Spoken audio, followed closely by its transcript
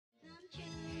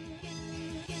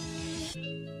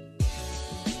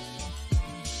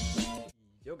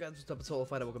guys, what's up? It's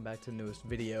Holofight. Welcome back to the newest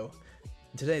video.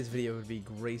 In today's video would be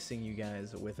gracing you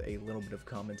guys with a little bit of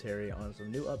commentary on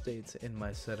some new updates in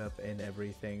my setup and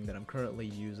everything that I'm currently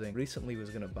using. Recently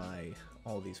was going to buy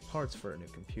all these parts for a new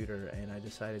computer, and I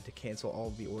decided to cancel all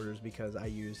of the orders because I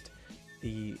used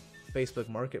the Facebook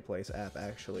Marketplace app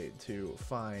actually to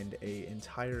find a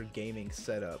entire gaming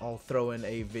setup. I'll throw in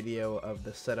a video of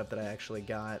the setup that I actually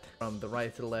got. From the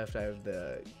right to the left, I have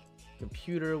the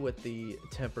computer with the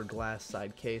tempered glass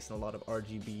side case and a lot of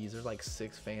RGBs. There's like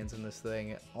 6 fans in this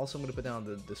thing. Also, I'm going to put down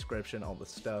in the description all the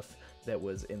stuff that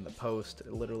was in the post,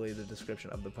 literally the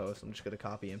description of the post. I'm just going to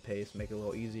copy and paste, make it a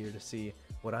little easier to see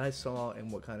what I saw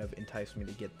and what kind of enticed me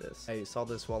to get this. I saw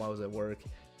this while I was at work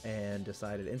and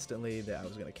decided instantly that I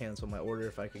was going to cancel my order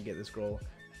if I could get this girl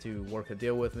to work a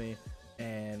deal with me.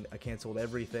 And I canceled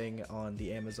everything on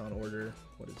the Amazon order.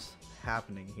 What is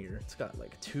happening here? It's got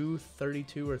like two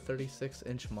 32 or 36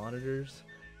 inch monitors,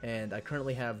 and I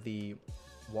currently have the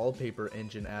wallpaper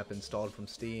engine app installed from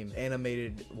Steam.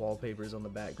 Animated wallpapers on the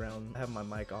background. I have my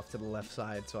mic off to the left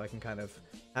side so I can kind of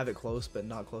have it close but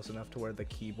not close enough to where the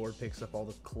keyboard picks up all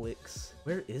the clicks.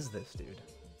 Where is this dude?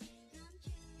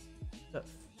 Got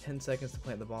 10 seconds to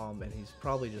plant the bomb and he's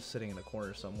probably just sitting in a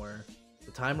corner somewhere.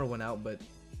 The timer went out, but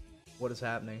what is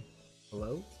happening?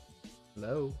 Hello?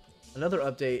 Hello? Another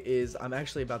update is I'm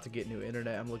actually about to get new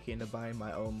internet. I'm looking into buying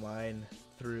my own line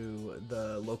through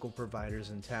the local providers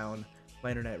in town.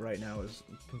 My internet right now is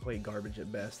complete garbage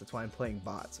at best. That's why I'm playing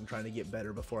bots. I'm trying to get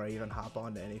better before I even hop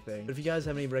onto anything. But if you guys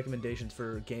have any recommendations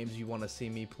for games you want to see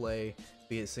me play,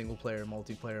 be it single player,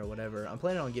 multiplayer, or whatever, I'm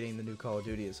planning on getting the new Call of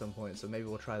Duty at some point, so maybe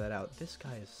we'll try that out. This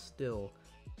guy is still...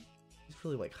 he's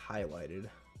really like highlighted.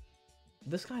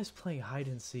 This guy's playing hide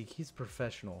and seek. He's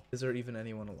professional. Is there even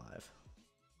anyone alive?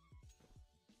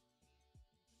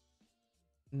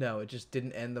 No, it just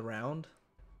didn't end the round.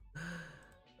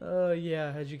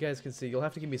 Yeah, as you guys can see, you'll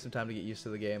have to give me some time to get used to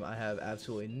the game. I have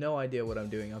absolutely no idea what I'm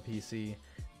doing on PC,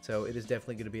 so it is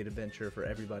definitely going to be an adventure for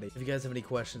everybody. If you guys have any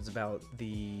questions about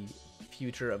the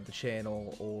future of the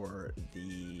channel or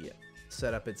the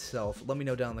setup itself, let me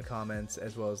know down in the comments,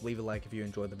 as well as leave a like if you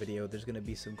enjoyed the video. There's going to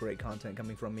be some great content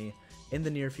coming from me in the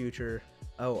near future.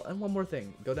 Oh, and one more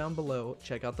thing, go down below,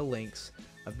 check out the links.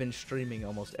 I've been streaming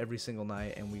almost every single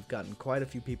night and we've gotten quite a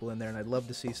few people in there, and I'd love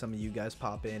to see some of you guys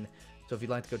pop in. So if you'd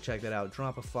like to go check that out,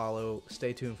 drop a follow,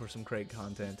 stay tuned for some great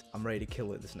content. I'm ready to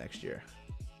kill it this next year.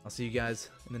 I'll see you guys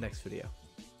in the next video.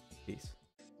 Peace.